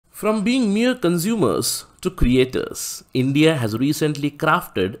From being mere consumers to creators, India has recently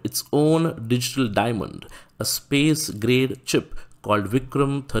crafted its own digital diamond, a space-grade chip called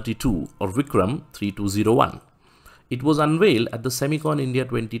Vikram-32 or Vikram-3201. It was unveiled at the Semicon India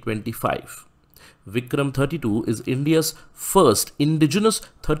 2025. Vikram-32 is India's first indigenous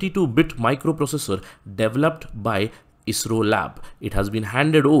 32-bit microprocessor developed by ISRO lab. It has been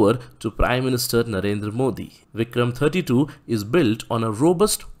handed over to Prime Minister Narendra Modi. Vikram-32 is built on a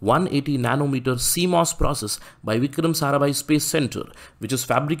robust 180 nanometer CMOS process by Vikram Sarabhai Space Center, which is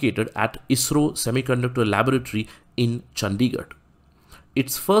fabricated at ISRO Semiconductor Laboratory in Chandigarh.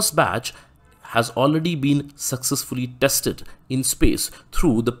 Its first batch has already been successfully tested in space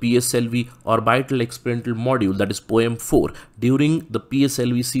through the PSLV Orbital Experimental Module, that is POEM-4, during the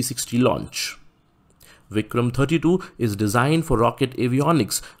PSLV C60 launch. Vikram-32 is designed for rocket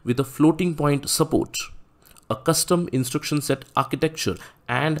avionics with a floating point support, a custom instruction set architecture,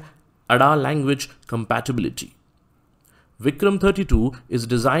 and ADA language compatibility. Vikram-32 is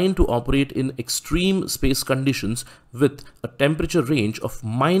designed to operate in extreme space conditions with a temperature range of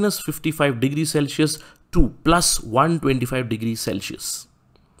minus 55 degrees Celsius to plus 125 degrees Celsius.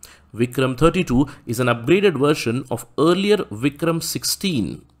 Vikram-32 is an upgraded version of earlier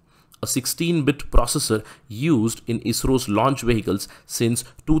Vikram-16, a 16-bit processor used in ISRO's launch vehicles since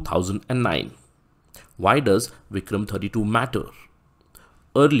 2009. Why does Vikram-32 matter?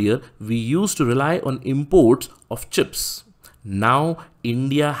 Earlier, we used to rely on imports of chips. Now,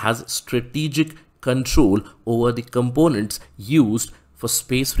 India has strategic control over the components used for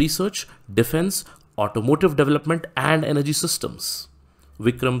space research, defense, automotive development, and energy systems.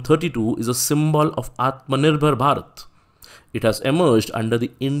 Vikram-32 is a symbol of Atmanirbhar Bharat. It has emerged under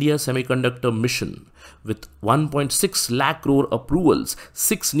the India Semiconductor mission. With 1.6 lakh crore approvals,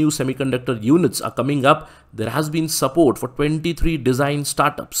 6 new semiconductor units are coming up. There has been support for 23 design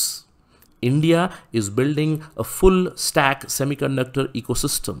startups. India is building a full stack semiconductor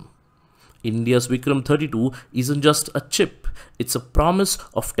ecosystem. India's Vikram-32 isn't just a chip, it's a promise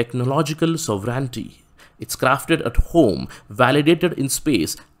of technological sovereignty. It's crafted at home, validated in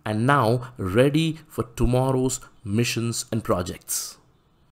space, and now ready for tomorrow's missions and projects.